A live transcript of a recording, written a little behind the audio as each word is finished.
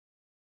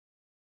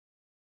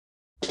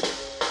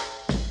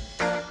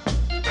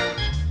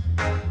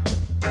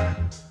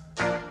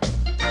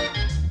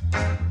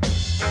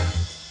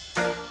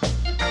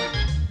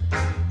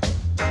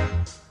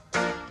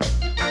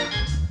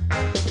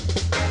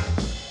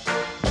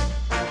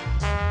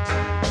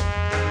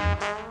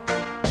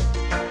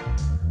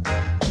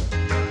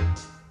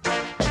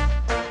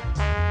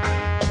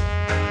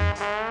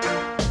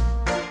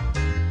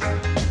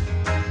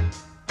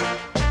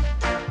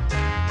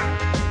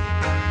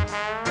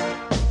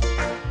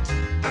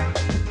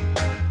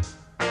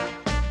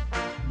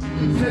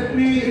cette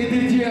nuit est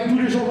dédiée à tous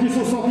les gens qui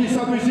sont sortis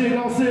s'amuser et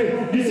danser.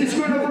 This is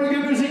School of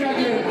Reggae Music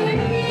again.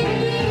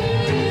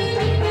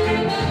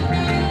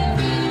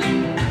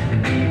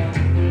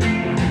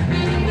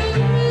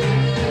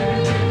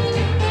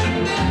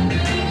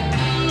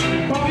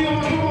 Paris, on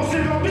va commencer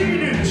dans 10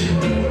 minutes.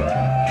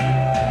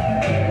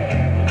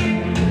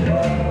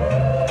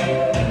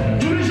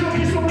 Tous les gens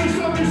qui sont venus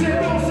s'amuser,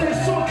 danser,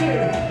 sauter.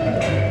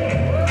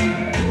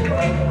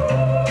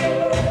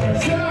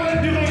 C'est la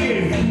reine du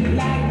reggae.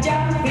 Like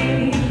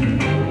jumping,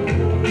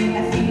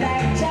 I feel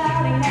like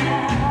shouting now.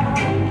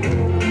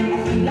 I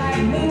feel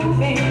like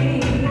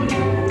moving,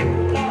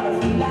 Lord, I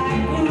feel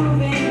like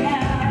moving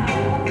now.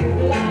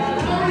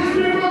 Paris,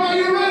 people, are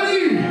you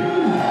ready?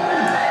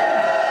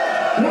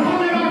 Le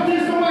premier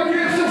artiste qu'on va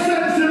accueillir sur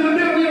scène, c'est le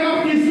dernier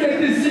artiste qui a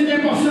été signé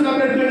par ce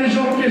label de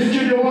légende qui est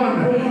Studio One.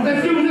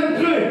 Est-ce que vous êtes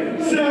prêts?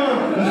 C'est un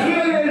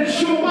réel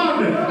showman.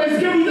 Est-ce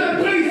que vous êtes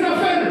prêts? Il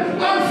s'appelle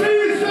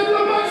Alphys. Faites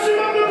le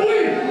maximum de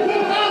bruit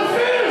pour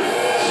Alphys.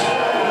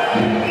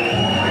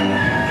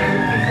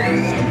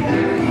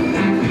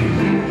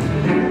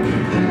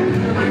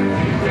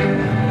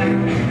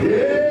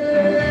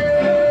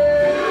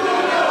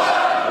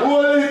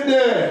 What is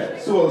there?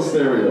 Soul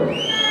Stereo.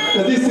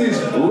 Now this is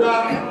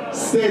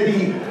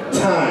Rocksteady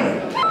time.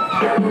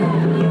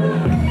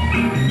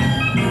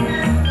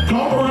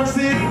 Come on,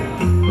 see.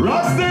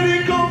 Rocksteady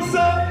comes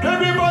up.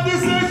 Everybody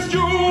says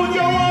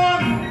Junior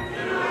One.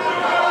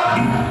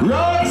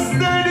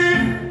 Rocksteady.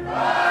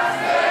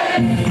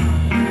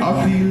 I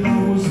feel I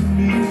was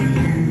made for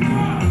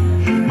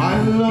you. My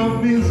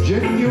love is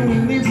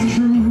genuine, it's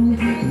true.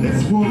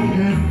 Let's walk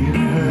hand in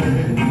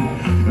hand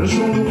and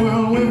show the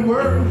world we're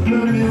worth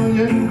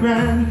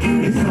 $1,000,000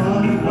 It's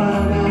all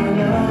about our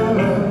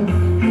love.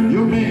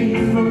 You're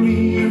made for me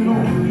and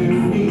only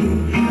me.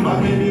 My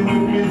baby,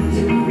 we're meant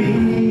to be.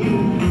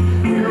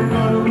 We're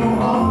gonna go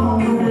all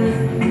the way.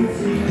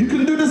 You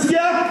can do this,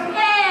 yeah?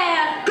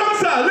 Yeah! Comme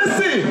ça, let's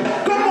see.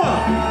 Come on.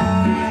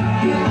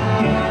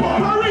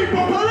 Paris,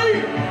 Paris.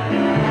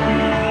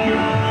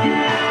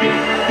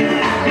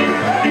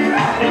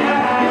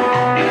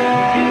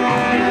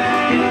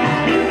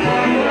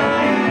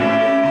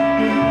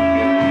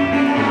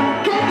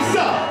 Comme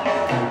ça.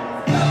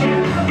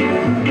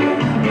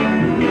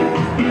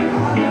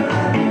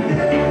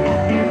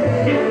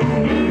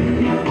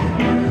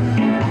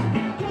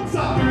 Comme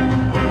ça.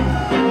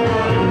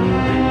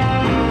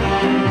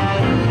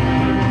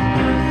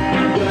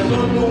 Them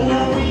don't know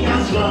how we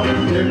are strong.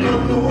 Them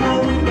don't know how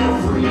we are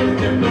free.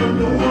 Them don't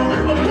know how we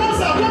are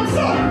comme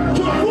ça,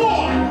 tu vas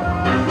voir.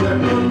 Them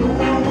don't know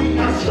how we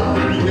are strong.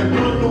 Them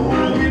don't know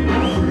how we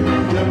are free.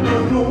 Them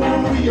don't know how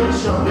we are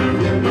strong.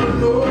 Them don't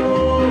know.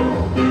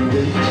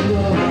 They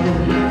try.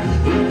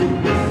 They put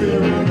the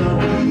fear in our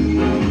feet.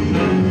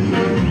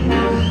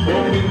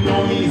 But we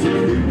know he's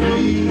every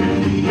week.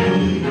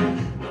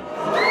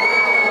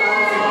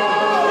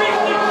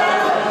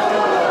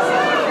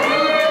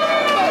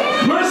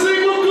 Merci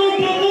beaucoup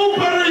pour vous,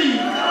 Paris.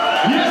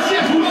 Yes,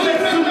 yes, vous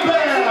êtes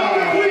super.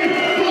 Oui,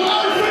 pour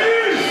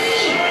Alphys.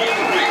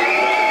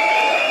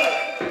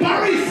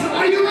 Paris,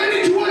 are you ready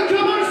to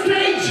welcome on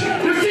stage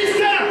the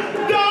sister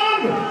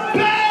Dub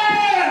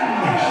Dancehall?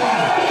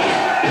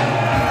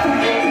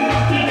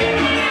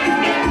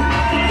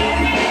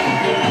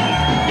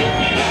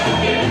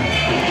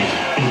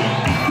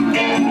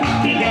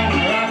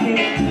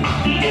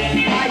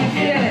 How you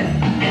feeling?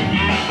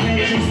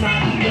 It's just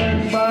not good,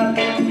 but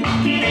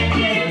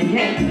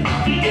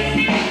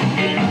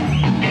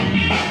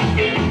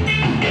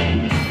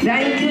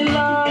thank you,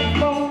 Lord,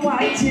 for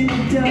what you've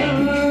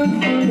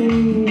done for me.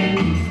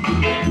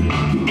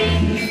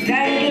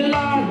 Thank you,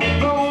 Lord,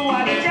 for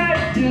what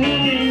you're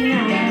doing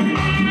now.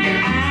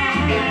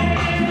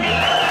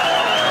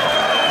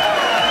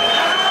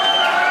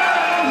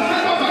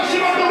 C'est un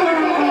maximum de bruit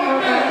pour moi.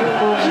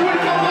 Je vais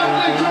come back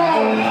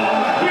légende.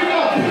 Big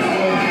up.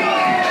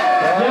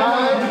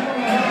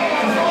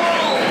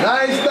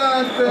 Nice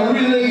dance. A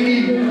real lady.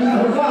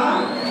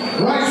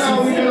 Right now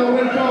we're gonna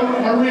welcome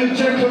a real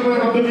gentleman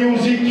of the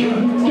music.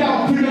 Car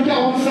plus de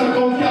 45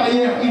 ans de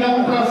carrière, il a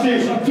remplacé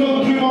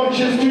Tom Drummond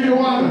chez Studio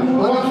One.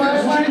 On va faire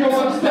Studio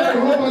One style,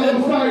 Roman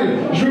style.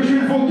 Je veux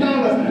jouer le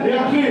vocal et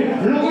après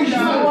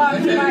l'original.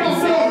 Phil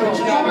Carlton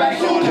avec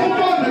son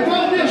trombone va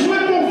venir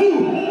jouer pour vous.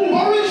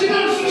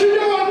 Original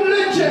Studio One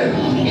Legend.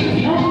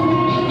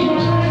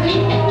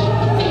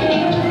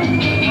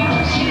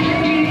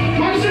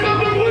 Maximum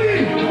de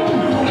bruit.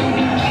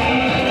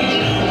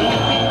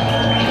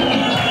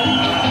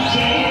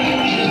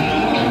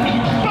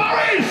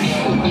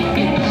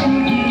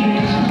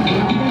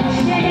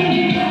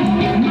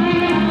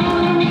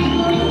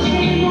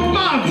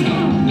 Mad.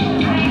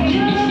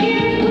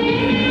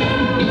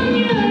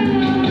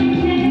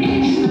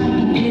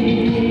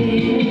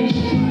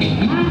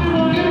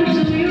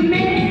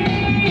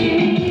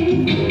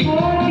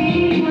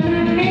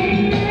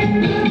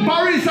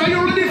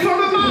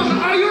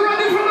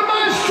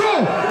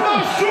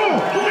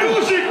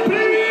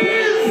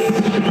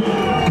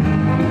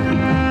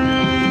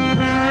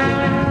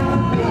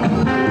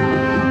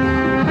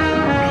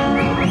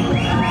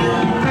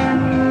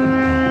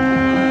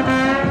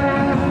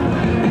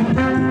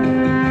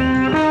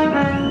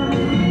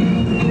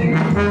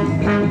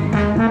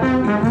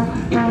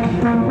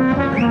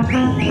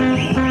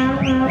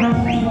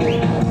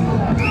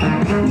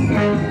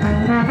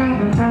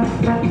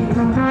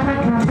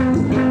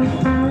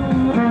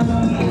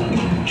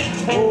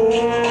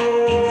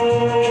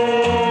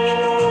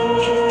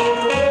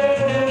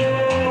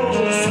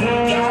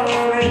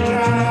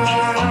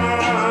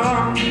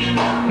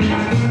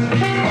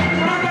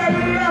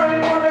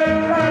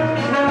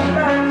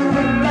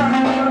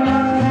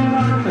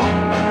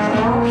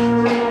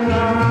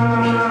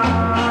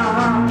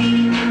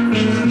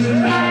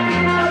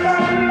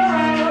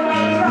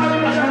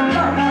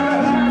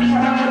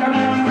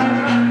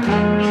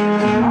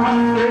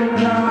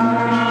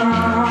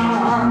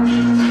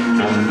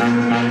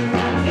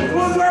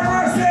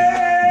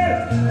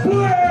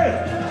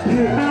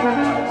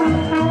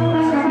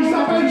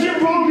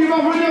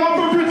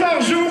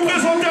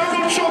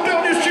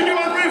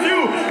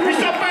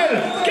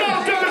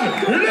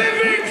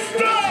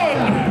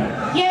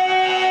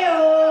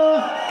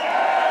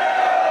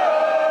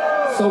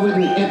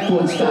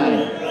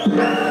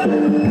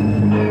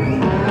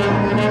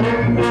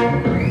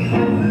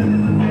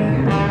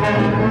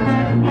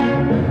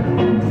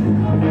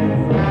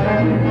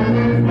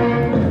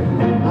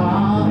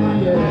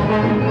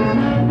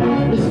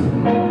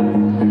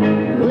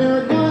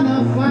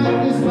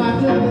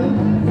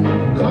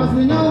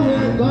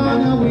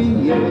 gonna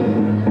win,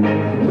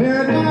 yeah.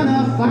 We're gonna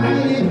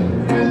fight it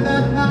till the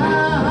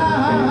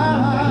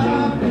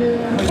top.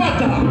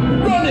 Fata,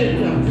 run it!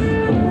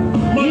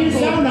 He's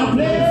on a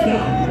play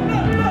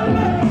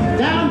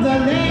down the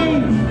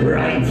lane.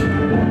 Right.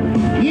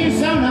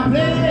 He's on a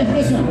play.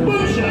 Listen.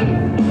 Bullshit.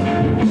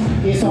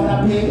 He's on a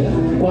play.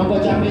 One go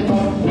jam it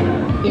up.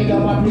 He go a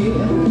play.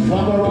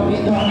 One go rub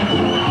it down.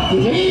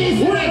 He's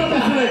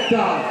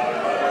selector.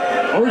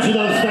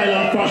 Original style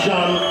and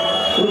fashion.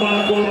 The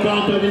man called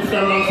Carlton,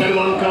 Livingston, alongside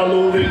one called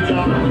Rouge,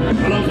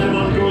 alongside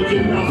one called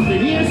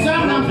Gymnastic. He's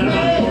on a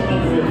play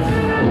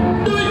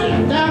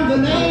down the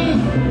lane.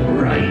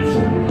 Right.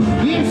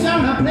 He's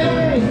on a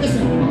play.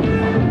 Listen.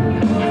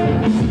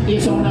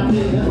 He's on a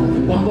play.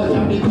 One go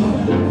jam it up.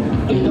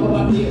 He go a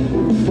play.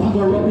 One go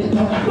rub it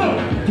down.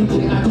 DJ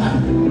attack.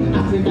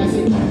 After that,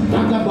 sit down.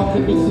 Rock about the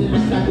business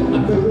like that. You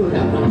have to roll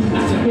up. I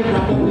said, we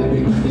rock up the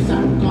big this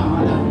and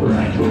corner.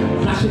 Right.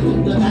 Flash it in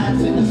the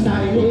dance and the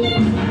styling.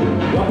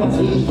 Rock up the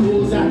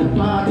shows and the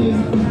parties.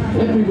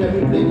 Everywhere we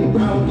play, the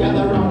crowd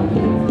gather round.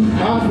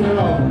 Cause we're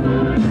up.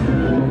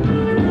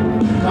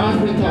 Cause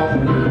we're tough.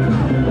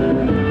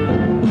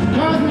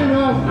 Cause we're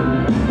up.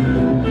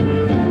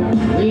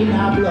 We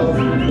have love.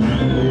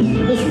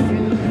 Listen.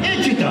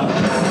 Edge it up.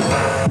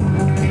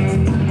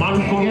 Man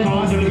called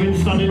Carlton,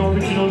 Livingston in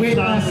original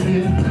style.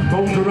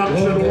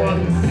 Counteraction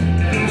one.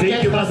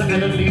 Take you as an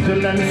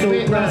illegal and so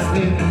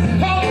wrestling.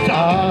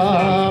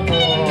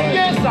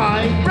 Yes,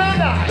 I,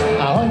 brother.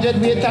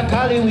 100 meter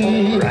Cali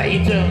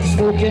Right.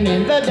 smoking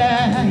in the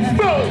dance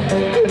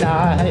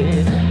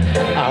tonight.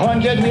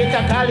 100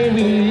 meter Cali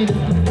weed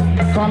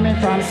coming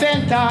from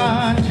St.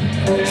 Anne.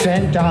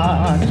 Listen,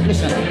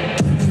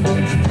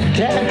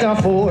 can't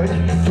afford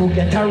to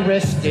get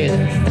arrested.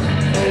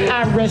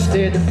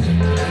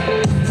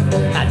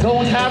 I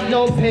don't have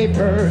no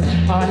paper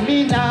on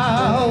me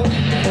now.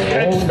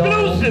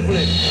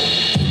 Exclusively.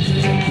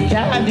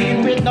 Can't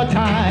deal with no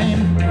time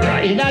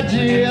in a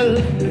jail.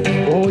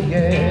 Oh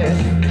yeah.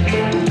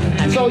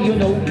 And so you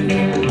know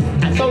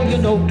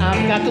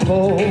I've got to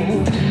go.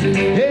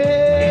 Hey,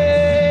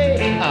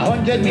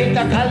 100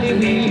 meter Cali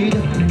weed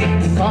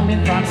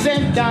coming from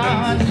St.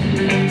 Anne.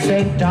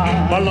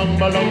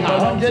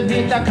 100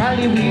 meter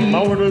Cali weed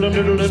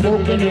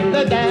smoking in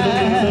the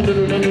dance.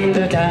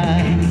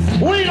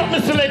 Wait up,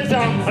 Mr. Selector,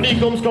 and here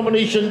comes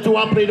combination 2.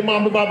 I play the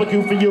Mamba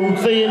Barbecue for you,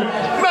 saying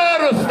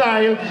murder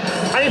style.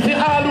 And you see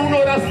all who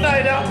know that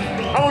style,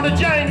 I want to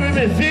join with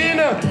me, saying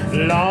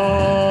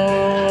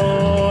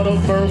Lord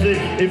of mercy.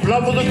 If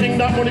love was a thing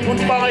that money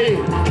could buy,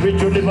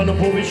 rich would live on the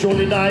poor, we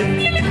surely die.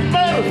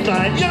 Murder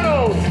style, you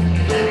know.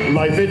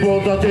 Life it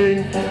was a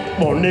thing,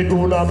 money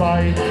could not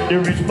buy. The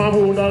rich man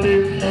would not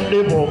live,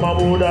 the poor man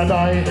would not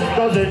die.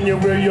 Cause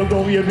anywhere you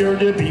go, you hear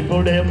the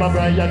people, they might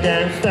cry, I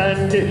can't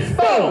stand it.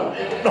 Boom!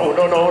 No,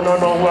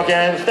 I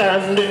can't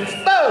stand it.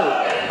 Boom!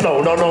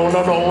 No,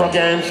 I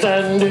can't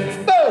stand it.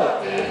 Boom!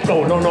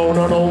 No,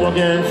 I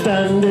can't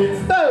stand it.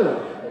 Boom!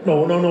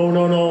 No.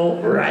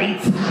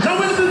 Right. Now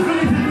when this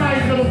release is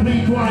nice, gonna play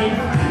twice.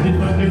 This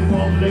fucking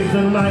complex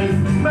and nice.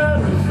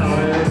 Murder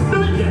style. Do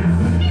it, yeah.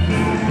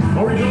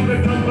 Original the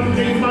company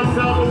game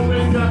myself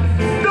Omega.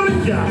 Do it,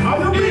 yeah. How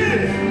you beat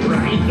it?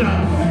 Right.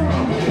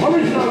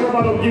 Original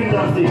robot of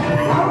gymnastic.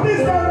 How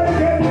this time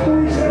again to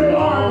each other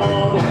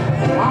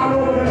all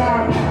over the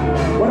land.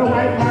 When a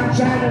white man,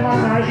 China man,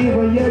 or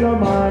even yellow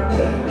man.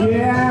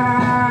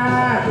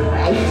 Yeah.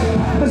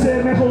 They say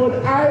me good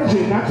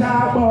hygiene, I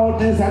talk about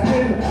this a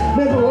thing.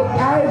 Me good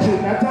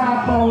hygiene, I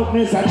talk about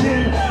this a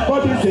thing.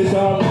 But this is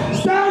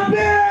stop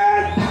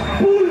it!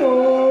 Pull up!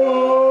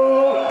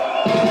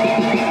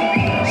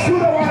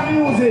 Studio One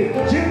Music,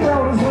 Jim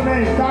Brown is the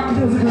name, Dark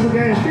Music is the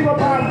game. Big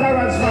up all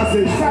Garage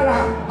Massive,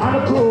 Salah and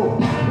the crew.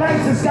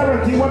 License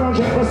guarantee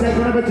 100%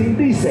 and everything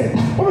decent.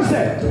 What was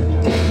that?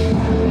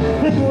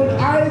 Me good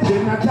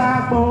hygiene, I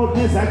talk about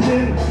this a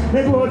thing.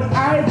 Me good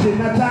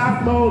hygiene, I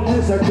talk about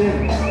this a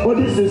thing. But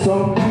this is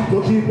something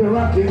to keep me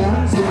rocking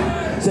and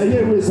sing. Say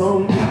here is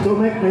something to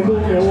make me do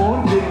me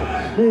one thing.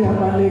 Me and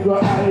my nigga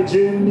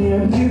hygiene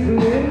named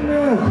Tippling.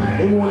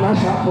 He wanna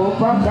chop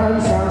up a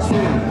dance and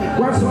swing.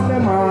 What's on the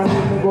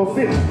morning, me go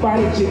fit by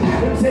chicken.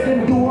 Them say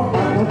them do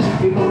and no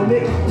chicken, no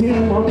leg, till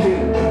muffin.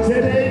 Say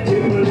they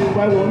Tippling,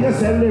 why won't you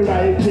sell the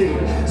right thing?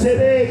 Say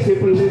they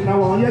Tippling, now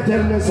won't you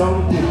tell me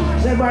something?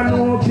 Never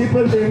know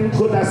Tippling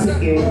could have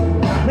sing it.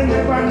 Me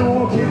never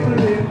know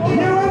Tippling. You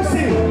know what I'm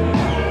saying?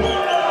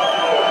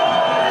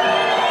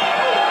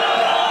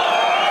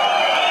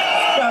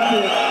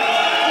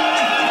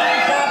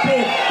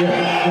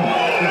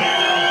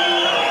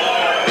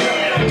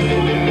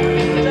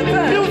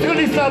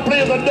 Musically start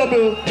playing a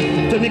double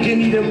to make you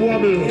need them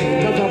wobble.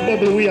 That's a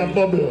bubble, we have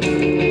bubble.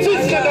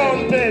 Sister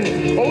Down Pen,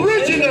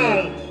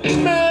 original,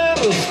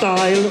 metal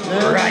style,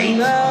 right?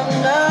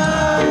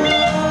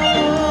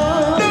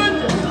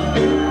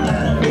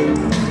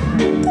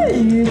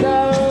 You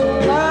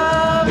don't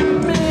love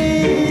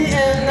me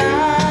and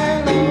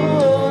I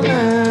know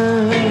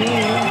now.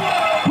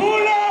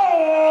 Pull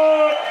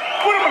out!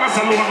 What am I going to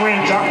say,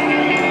 Ranger?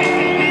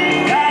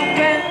 That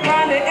went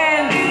on the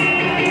end.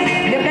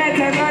 The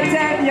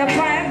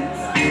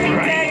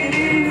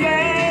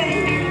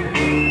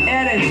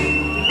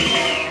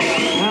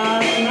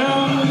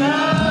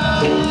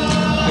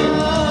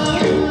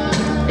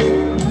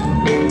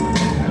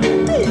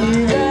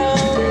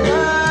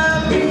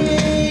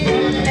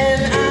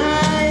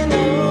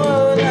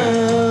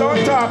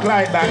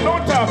like that.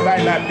 Don't talk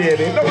like that,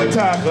 baby. Don't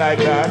talk like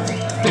that.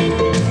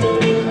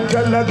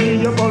 Girl,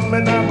 give you but me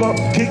nah go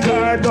kick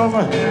her down.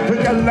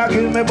 Girl,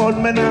 give me but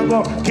me nah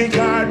go kick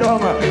her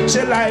down.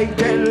 She like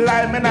tell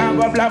lie, me nah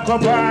go black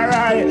up her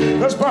eye.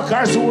 Just pack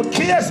her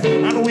suitcase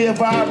and wave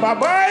her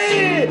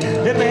bye-bye.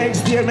 The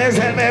next day, me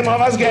say me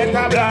mama's get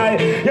a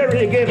blind. You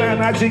reggae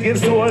man a chicken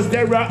stores,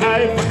 there are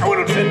I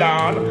wouldn't sit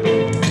down.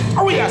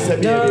 Oh, we are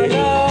saying, baby.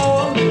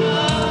 No.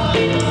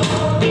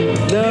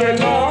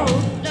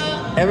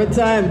 Every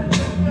time.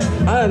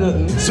 I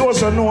don't know. So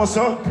no,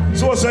 sir.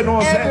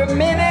 Every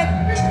minute.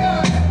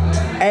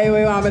 Hey,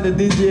 we want me to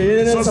DJ.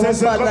 You know some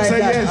spot like that.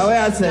 Yes. How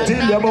I say?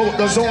 Tell you about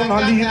the zone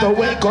and lead the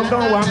way. Come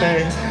down one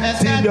man.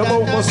 Tell you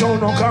about the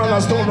zone on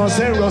Carlton on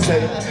Sarah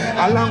say.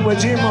 Along with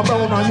Jim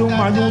Brown and you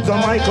man use the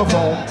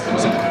microphone.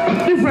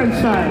 Different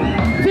style.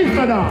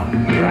 Sister down.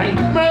 Right.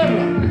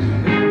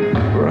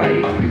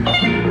 Right.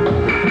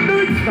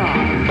 New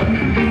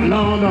style.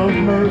 Lord of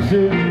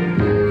mercy.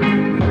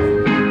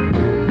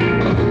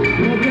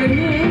 Look at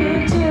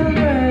you,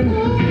 children.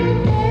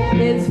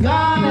 It's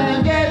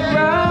gonna get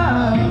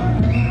rough.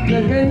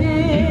 Look at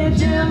you,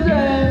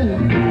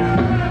 children.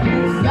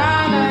 It's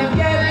gonna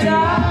get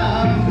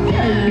tough.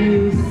 Can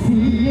you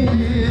see it?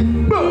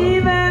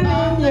 Even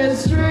in your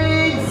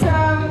streets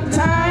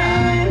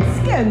sometimes.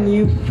 Can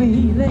you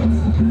feel it?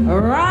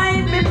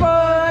 Right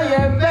before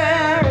your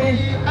very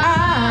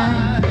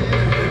eyes.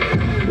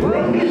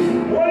 What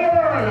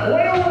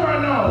do I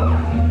know?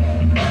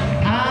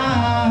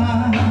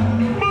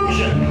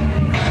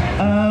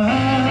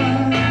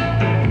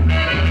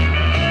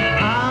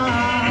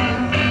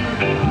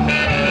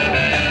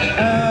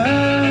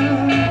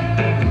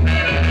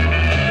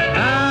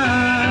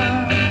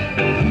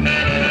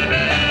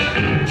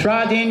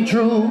 Trotting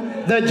through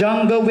the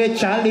jungle with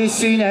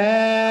chalice in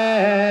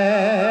hand.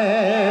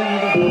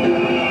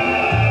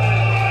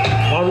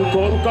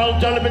 Uncle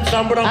Carlton with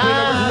some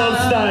original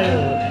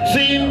style.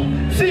 Sing.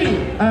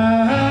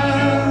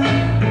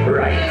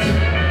 Right.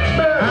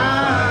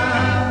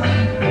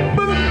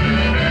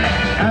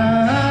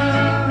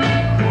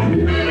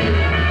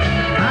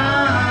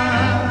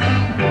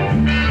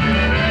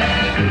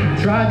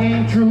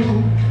 Trotting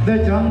through the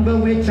jungle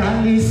with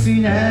chalice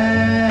in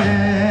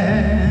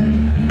hand.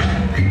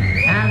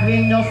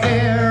 Having no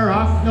fear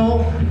of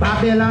no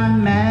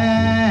Babylon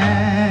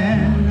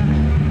man.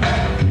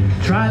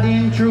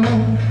 Trotting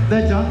through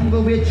the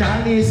jungle with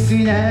chalice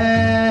in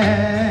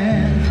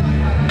hand.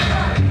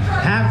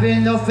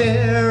 Having no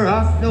fear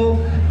of no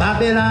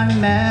Babylon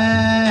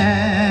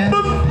man.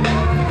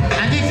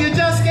 And if you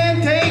just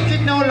can't take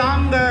it no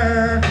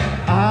longer,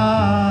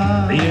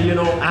 You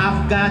know.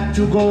 I've got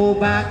to go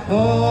back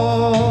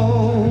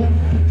home.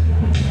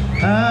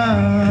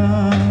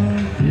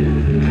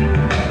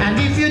 And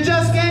if you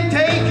just can't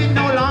take it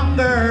no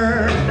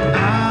longer,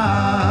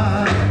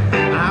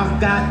 I've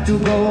got to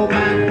go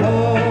back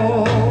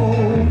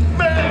home.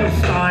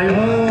 Style.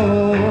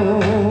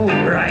 Oh,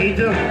 Right.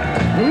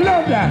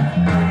 Love that.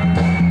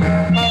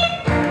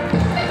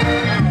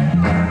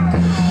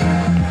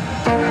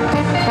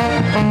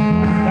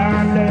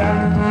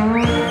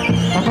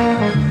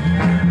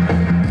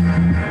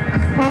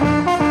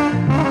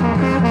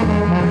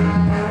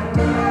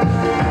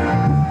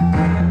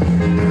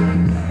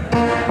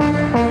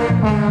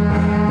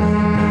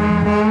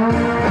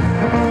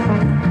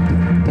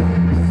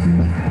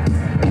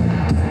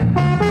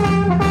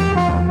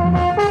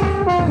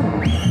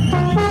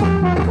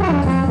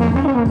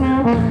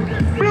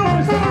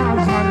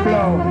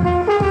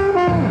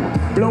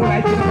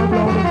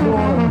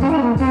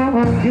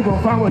 Give a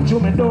forward to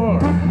my door.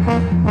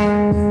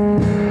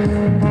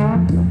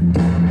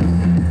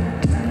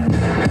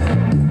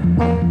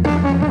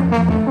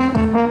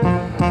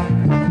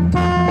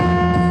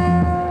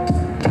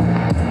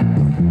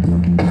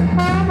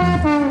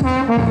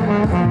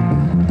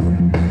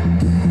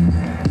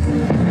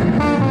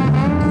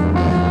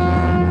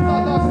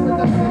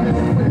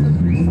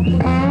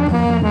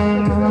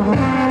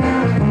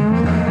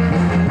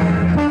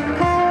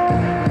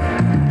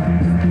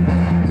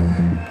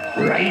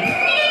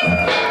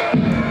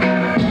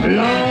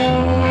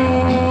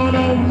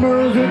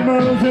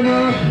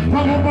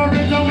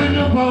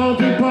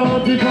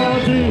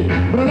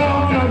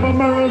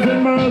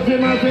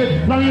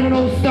 Not even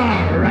no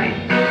star, right?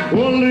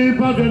 Only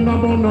pattern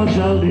about no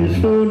child is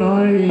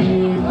tonight.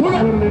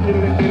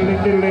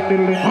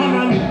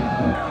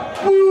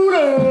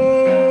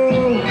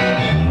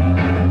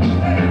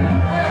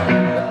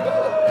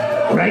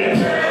 Right?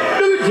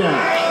 Good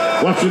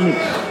job. What's the mix?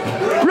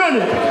 Run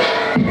it.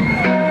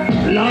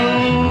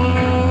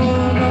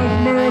 Lord of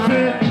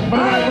mercy.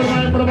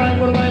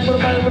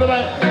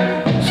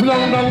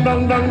 Slong,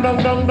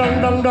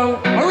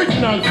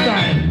 original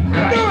style.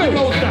 Right?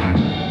 No star.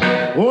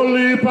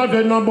 Only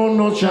pattern about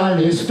no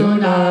chalice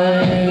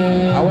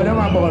tonight. I wear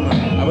my bone.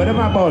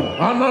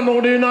 And I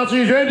know the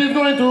Nazi head is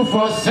going to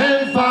fuss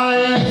and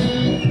fight.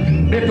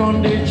 They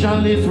turn the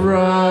chalice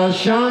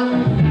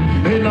Russian.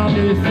 in on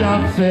this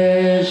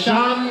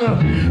taxation.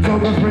 So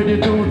go spread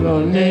it to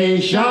the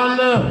nation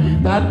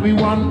that we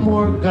want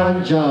more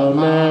ganja,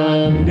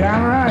 man.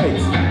 Damn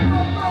right.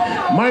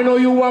 I know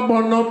you are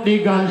burn up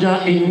the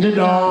ganja in the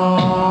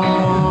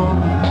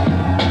dark.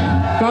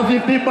 Cause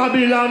if the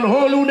Babylon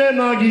hold you, then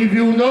I give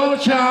you no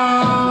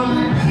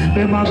chance.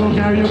 Them a go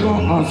carry you go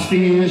on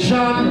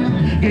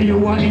station, give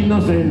you an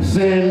innocent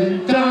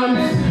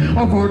sentence,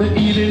 or for the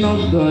healing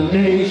of the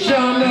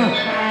nation,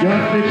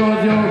 just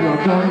because you're a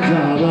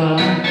ganja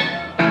man.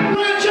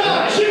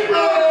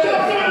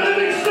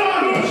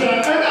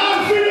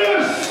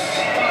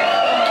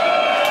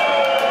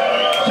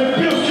 C'est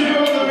pire studio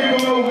de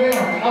qu'on a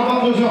ouvert à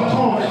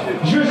 22h30.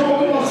 Je vais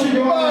recommencer, il y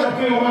aura un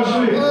appel hommage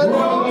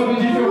de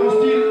différents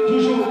styles,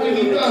 toujours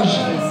héritage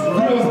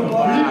de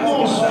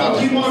l'immense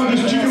patrimoine de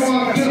studio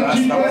A, de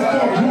type